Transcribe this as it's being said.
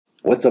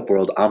What's up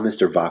world, I'm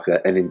Mr.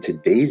 Vaca, and in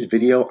today's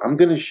video I'm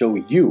going to show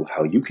you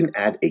how you can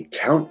add a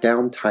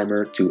countdown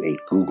timer to a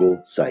Google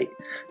site.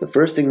 The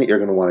first thing that you're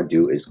going to want to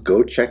do is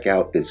go check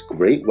out this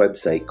great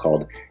website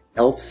called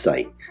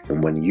Elfsite.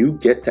 And when you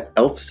get to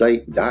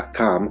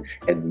elfsite.com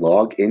and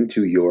log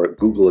into your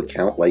Google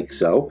account like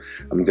so,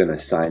 I'm going to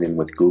sign in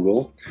with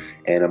Google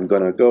and I'm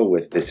going to go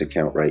with this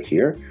account right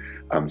here.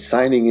 I'm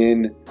signing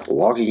in,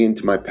 logging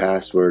into my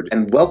password,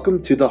 and welcome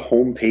to the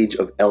home page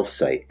of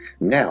Elfsite.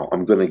 Now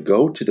I'm going to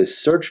go to the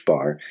search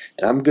bar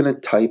and I'm going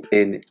to type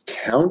in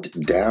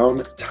countdown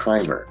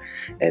timer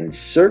and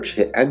search,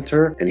 hit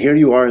enter, and here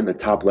you are in the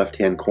top left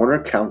hand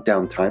corner,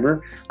 countdown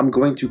timer. I'm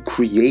going to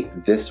create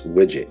this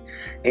widget,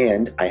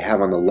 and I have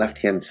on the left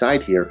hand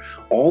side here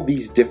all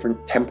these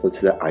different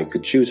templates that I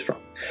could choose from.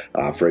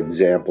 For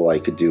example, I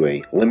could do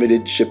a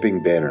limited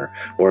shipping banner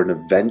or an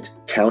event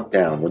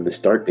countdown when the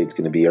start date's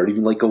going to be, or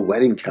even like a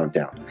wedding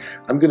countdown.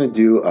 I'm going to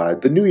do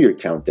the New Year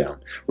countdown,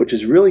 which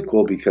is really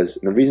cool because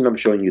the reason I'm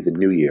showing you the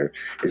New Year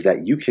is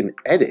that you can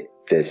edit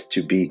this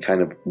to be kind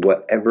of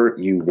whatever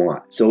you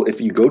want. So if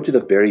you go to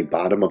the very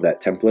bottom of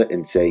that template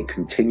and say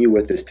continue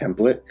with this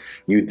template,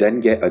 you then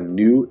get a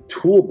new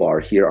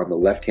toolbar here on the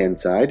left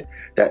hand side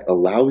that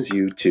allows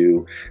you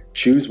to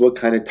choose what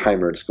kind of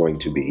timer it's going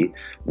to be,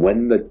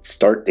 when the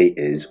start date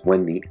is,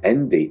 when the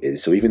end date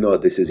is. So even though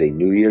this is a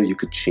new year, you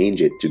could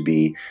change it to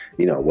be,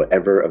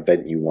 whatever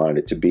event you wanted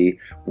it to be,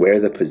 where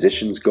the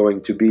position's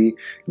going to be,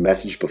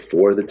 message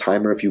before the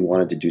timer if you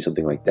wanted to do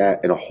something like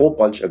that, and a whole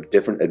bunch of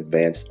different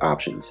advanced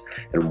options.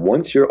 And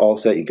once you're all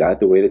set, you got it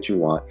the way that you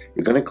want,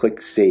 you're going to click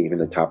save in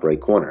the top right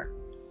corner.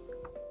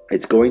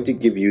 It's going to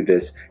give you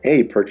this,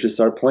 hey,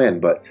 purchase our plan,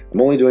 but I'm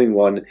only doing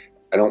one.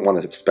 I don't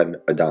want to spend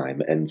a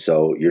dime, and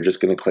so you're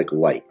just going to click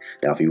light.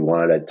 Now if you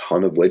wanted a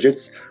ton of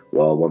widgets,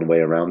 well, one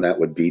way around that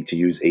would be to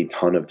use a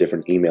ton of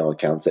different email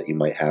accounts that you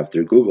might have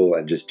through Google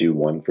and just do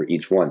one for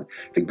each one.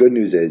 The good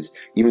news is,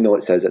 even though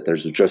it says that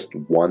there's just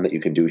one that you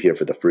can do here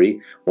for the free,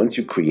 once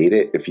you create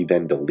it, if you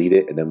then delete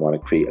it and then want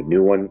to create a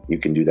new one, you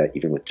can do that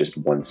even with just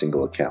one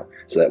single account.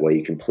 So that way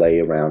you can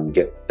play around and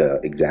get the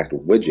exact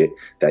widget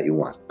that you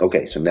want.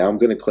 Okay, so now I'm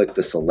going to click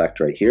the select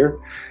right here.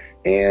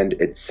 And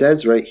it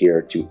says right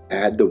here to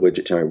add the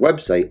widget to my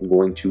website, I'm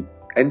going to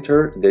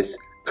enter this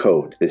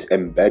code, this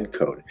embed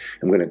code.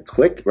 I'm going to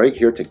click right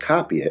here to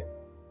copy it.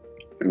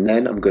 And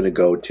then I'm going to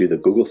go to the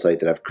Google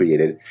site that I've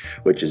created,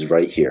 which is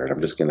right here. And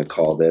I'm just going to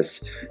call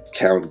this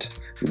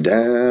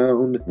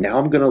countdown. Now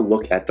I'm going to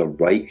look at the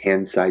right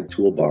hand side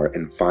toolbar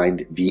and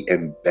find the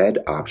embed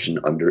option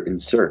under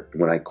insert.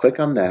 When I click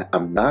on that,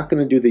 I'm not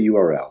going to do the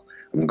URL.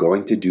 I'm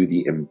going to do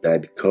the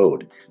embed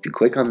code. If you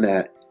click on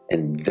that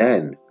and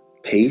then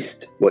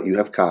paste what you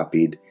have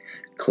copied,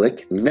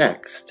 click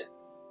next,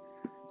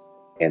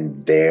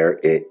 and there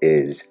it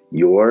is,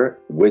 your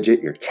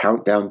widget, your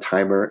countdown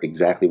timer,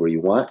 exactly where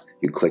you want.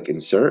 You click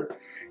insert,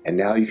 and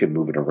now you can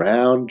move it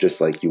around just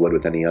like you would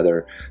with any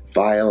other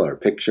file or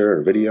picture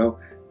or video,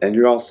 and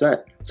you're all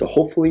set. So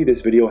hopefully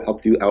this video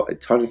helped you out a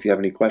ton. If you have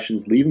any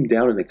questions, leave them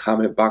down in the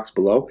comment box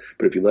below.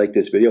 But if you like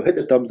this video, hit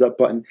the thumbs up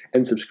button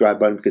and subscribe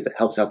button because it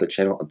helps out the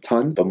channel a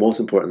ton. But most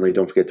importantly,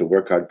 don't forget to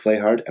work hard, play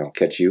hard, and I'll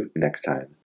catch you next time.